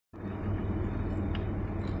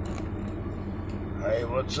Hey,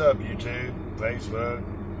 what's up, YouTube, Facebook,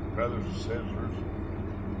 brothers and sisters?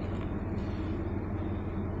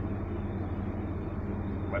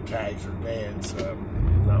 My tags are dead, so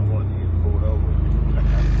I'm not wanting to get pulled over.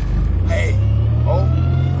 Hey,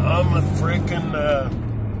 I'm a freaking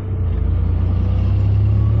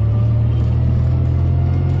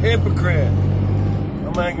hypocrite.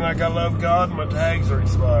 I'm acting like I love God and my tags are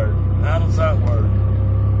expired. How does that work?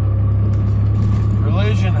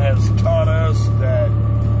 Religion has taught us that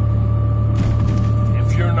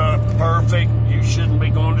if you're not perfect, you shouldn't be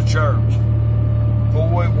going to church.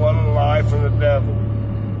 Boy, what a lie from the devil.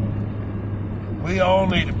 We all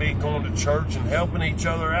need to be going to church and helping each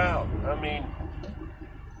other out. I mean,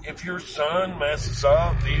 if your son messes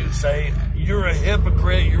up, do you say, you're a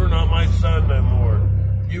hypocrite, you're not my son no more?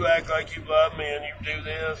 You act like you love me and you do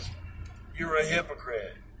this, you're a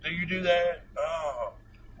hypocrite. Do you do that? Oh.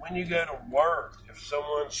 When you go to work, if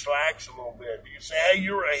someone slacks a little bit, you say, hey,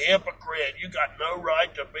 you're a hypocrite. You got no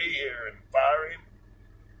right to be here, and fire him.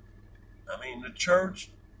 I mean, the church,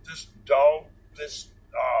 they've done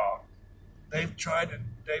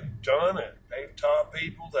it. They've taught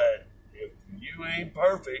people that if you ain't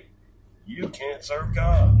perfect, you can't serve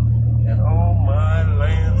God. And oh my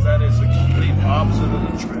lands, that is the complete opposite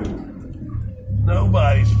of the truth.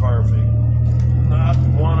 Nobody's perfect. Not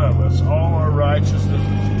one of us. All our righteousness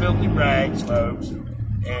is filthy rags, folks.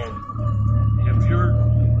 And if you're,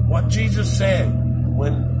 what Jesus said,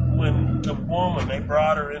 when the woman, they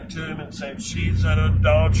brought her into him and said, she's an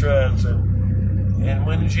adulteress. And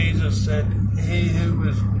when Jesus said, he who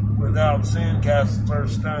is without sin cast the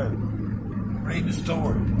first stone. Read the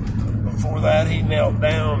story. Before that, he knelt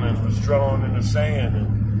down and was drawn in the sand.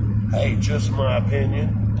 And hey, just my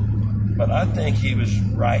opinion. But I think he was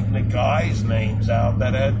writing the guys' names out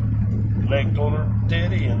that had licked on her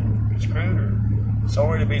titty and screwed her.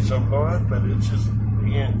 Sorry to be so blunt, but it's just,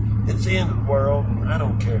 again, it's the end of the world. I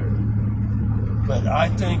don't care. But I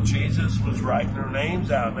think Jesus was writing their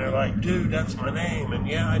names out, and they're like, dude, that's my name. And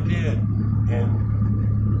yeah, I did.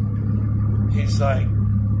 And he's like,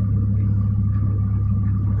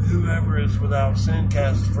 whoever is without sin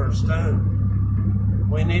cast the first stone.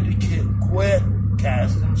 We need to quit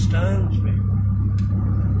casting stones, people.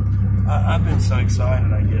 I've been so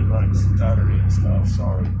excited I get like stuttery and stuff,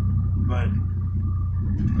 sorry. But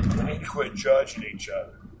we need to quit judging each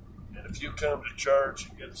other. And if you come to church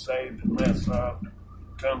and get saved and mess up,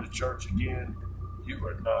 come to church again, you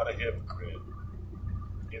are not a hypocrite.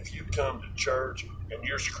 If you come to church and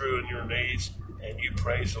you're screwing your knees and you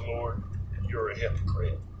praise the Lord, you're a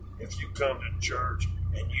hypocrite. If you come to church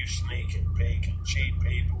and you sneak and peek and cheat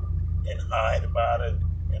people and hide about it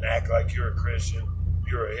and act like you're a Christian,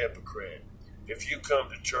 you're a hypocrite. If you come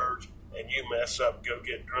to church and you mess up, go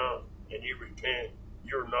get drunk, and you repent,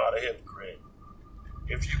 you're not a hypocrite.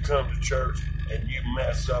 If you come to church and you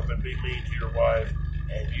mess up and be mean to your wife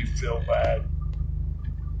and you feel bad,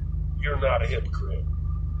 you're not a hypocrite.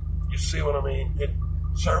 You see what I mean?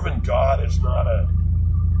 Serving God is not a...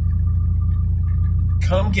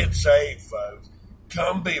 Come get saved, folks.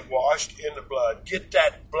 Come be washed in the blood. Get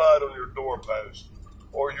that blood on your doorpost,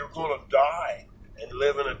 or you're going to die and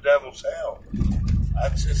live in a devil's hell.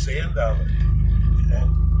 That's just the end of it.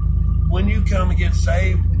 And when you come and get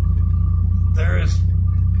saved,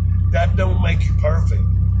 that don't make you perfect.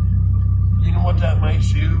 You know what that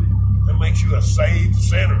makes you? That makes you a saved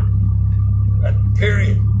sinner. That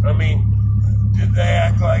period. I mean, did they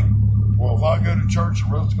act like, well, if I go to church, the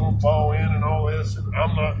roof's going to fall in and all this, and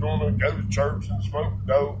I'm not going to go to church and smoke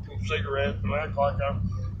dope and cigarettes and act like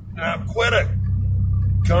now quit it.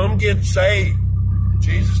 Come get saved.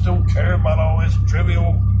 Jesus don't care about all this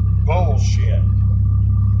trivial bullshit.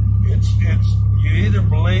 It's you either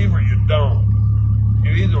believe or you don't.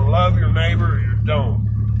 You either love your neighbor or you don't.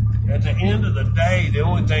 At the end of the day, the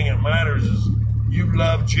only thing that matters is you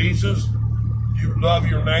love Jesus, you love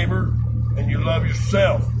your neighbor, and you love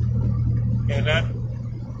yourself. And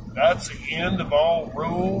that's the end of all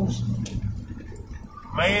rules.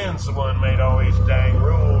 Man's the one made all these dang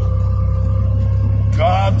rules.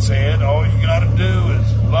 God said all you got to do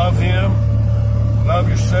is love him, love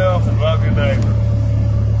yourself, and love your neighbor.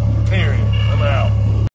 Period. I'm out.